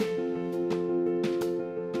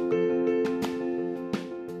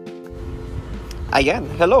Again,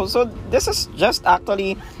 hello. So this is just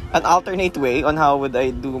actually an alternate way on how would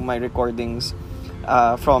I do my recordings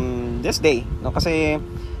from this day. No, kasi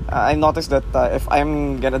I noticed that if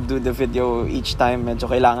I'm gonna do the video each time,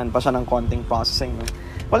 medyo kailangan pa siya ng konting processing. No?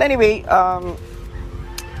 Well, anyway,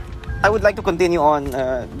 I would like to continue on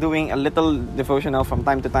doing a little devotional from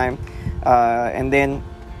time to time, and then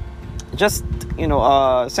just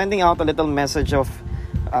sending out a little message of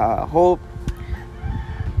hope,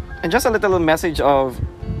 and just a little message of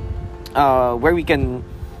where we can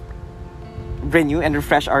renew and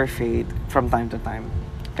refresh our faith from time to time.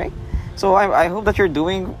 Okay? So I hope that you're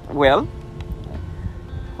doing well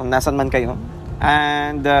kung nasan man kayo.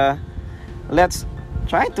 And let's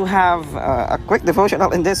try to have a quick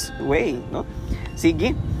devotional in this way. No?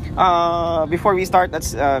 Sige. Before we start,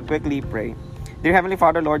 let's quickly pray. Dear Heavenly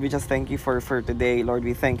Father, Lord, we just thank you for today. Lord,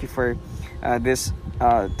 we thank you for this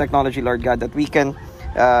technology, Lord God, that we can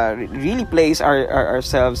really place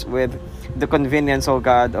ourselves with the convenience, oh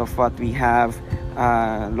God, of what we have,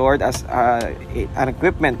 Lord, as an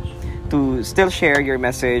equipment to still share your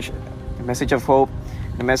message, the message of hope,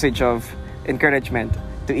 the message of encouragement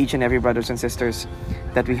to each and every brothers and sisters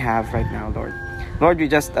that we have right now, Lord. Lord, we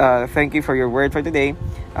just thank you for your word for today.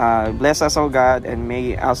 Bless us, oh God, and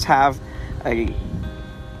may us have a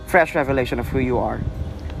fresh revelation of who you are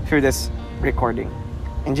through this recording.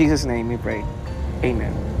 In Jesus' name we pray.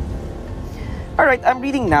 Amen. Alright, I'm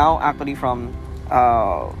reading now actually from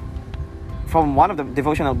one of the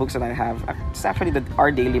devotional books that I have. It's actually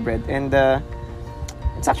Our Daily Bread, and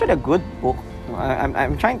it's actually a good book.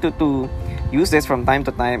 I'm trying to use this from time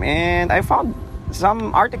to time, and I found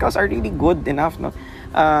some articles are really good enough, no?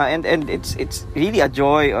 And it's really a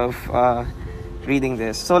joy of reading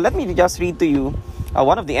this. So let me just read to you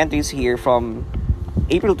one of the entries here from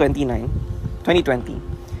April 29, 2020,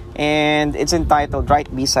 and it's entitled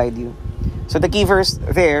Right Beside You. So the key verse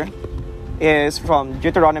there is from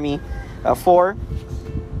Deuteronomy 4,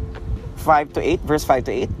 5 to 8, verse 5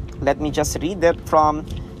 to 8. Let me just read that from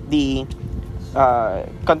the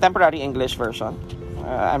contemporary English version.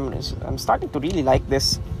 I'm starting to really like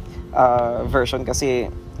this version kasi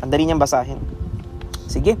ang dali niyang basahin.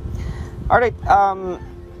 Sige. Alright,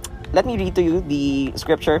 let me read to you the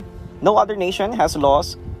scripture. No other nation has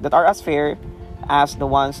laws that are as fair as the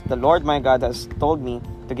ones the Lord my God has told me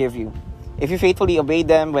to give you. If you faithfully obey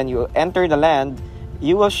them when you enter the land,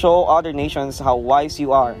 you will show other nations how wise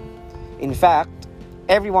you are. In fact,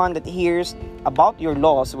 everyone that hears about your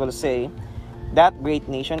laws will say, that great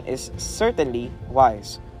nation is certainly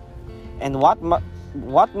wise. And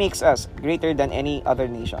what makes us greater than any other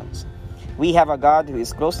nations? We have a God who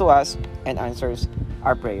is close to us and answers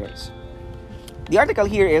our prayers. The article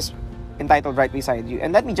here is entitled Right Beside You,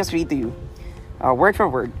 and let me just read to you word for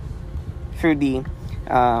word through the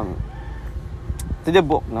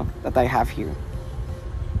book that I have here.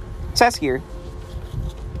 It says here,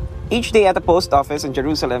 each day at the post office in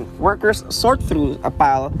Jerusalem, workers sort through a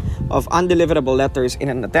pile of undeliverable letters in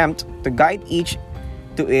an attempt to guide each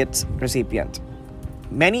to its recipient.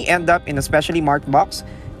 Many end up in a specially marked box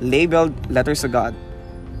labeled Letters to God.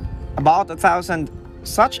 About 1,000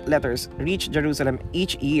 such letters reach Jerusalem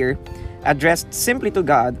each year, addressed simply to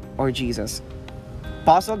God or Jesus.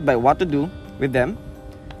 Puzzled by what to do with them,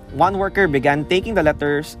 one worker began taking the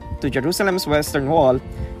letters to Jerusalem's western wall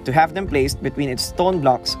to have them placed between its stone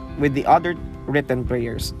blocks with the other written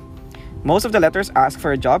prayers. Most of the letters ask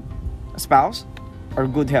for a job, a spouse, or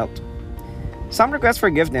good health. Some request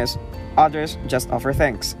forgiveness, others just offer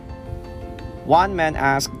thanks. One man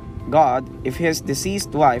asked God if his deceased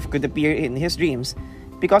wife could appear in his dreams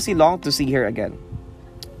because he longed to see her again.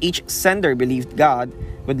 Each sender believed God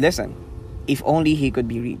would listen, if only he could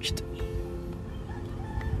be reached.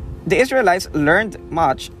 The Israelites learned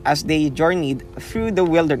much as they journeyed through the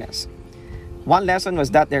wilderness. One lesson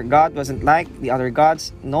was that their God wasn't like the other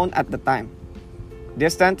gods known at the time.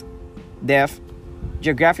 Distant, deaf,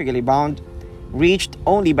 geographically bound, reached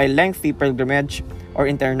only by lengthy pilgrimage or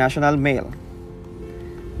international mail.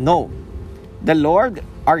 No, the Lord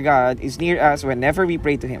our God is near us whenever we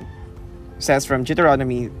pray to Him, says from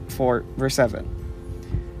Deuteronomy 4, verse 7.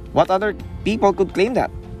 What other people could claim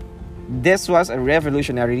that? This was a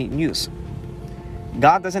revolutionary news.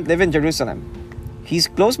 God doesn't live in Jerusalem. He's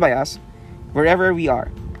close by us, wherever we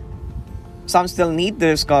are. Some still need to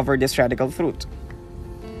discover this radical truth.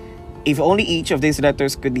 If only each of these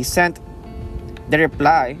letters could be sent, the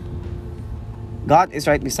reply, God is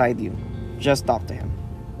right beside you. Just talk to Him.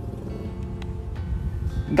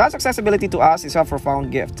 God's accessibility to us is a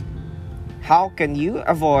profound gift. How can you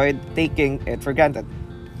avoid taking it for granted?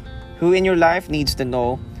 Who in your life needs to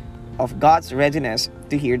know of God's readiness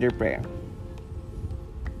to hear their prayer?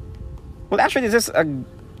 Well, actually, this is a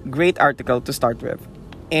great article to start with.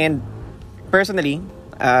 And personally,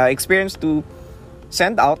 experienced to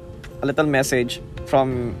send out a little message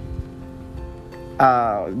from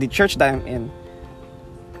the church that I'm in.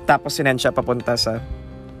 Tapos sinend siya papunta sa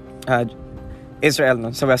Israel,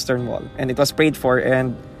 no, sa Western Wall. And it was prayed for,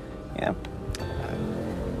 and yeah,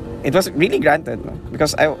 it was really granted, no?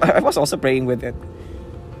 Because I was also praying with it.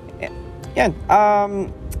 Yeah.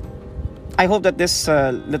 I hope that this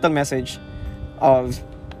little message of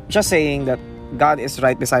just saying that God is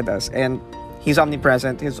right beside us, and He's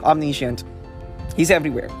omnipresent, He's omniscient, He's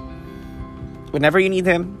everywhere. Whenever you need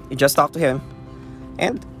Him, you just talk to Him,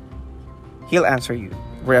 and He'll answer you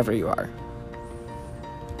wherever you are.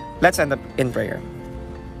 Let's end up in prayer.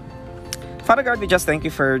 Father God, we just thank you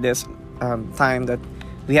for this time that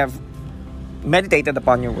we have meditated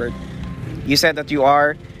upon your word. You said that you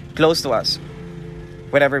are close to us,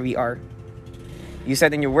 wherever we are. You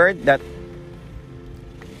said in your word that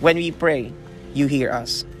when we pray, you hear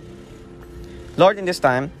us. Lord, in this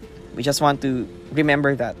time, we just want to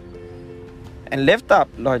remember that and lift up,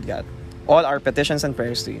 Lord God, all our petitions and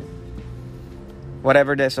prayers to you.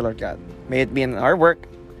 Whatever it is, Lord God, may it be in our work,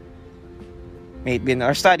 may it be in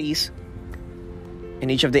our studies,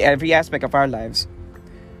 in each of the every aspect of our lives.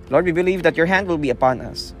 Lord, we believe that your hand will be upon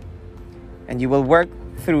us, and you will work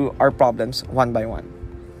through our problems one by one.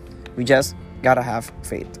 We just gotta have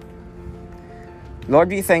faith. Lord,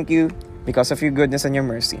 we thank you because of your goodness and your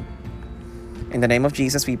mercy. In the name of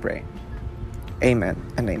Jesus we pray. Amen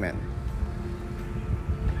and amen.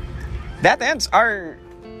 That ends our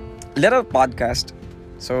little podcast.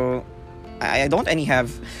 So I don't any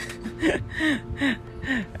have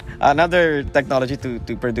another technology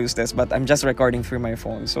to produce this, but I'm just recording through my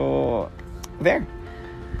phone. So there.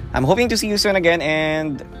 I'm hoping to see you soon again,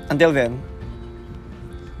 and until then,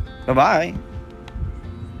 bye-bye.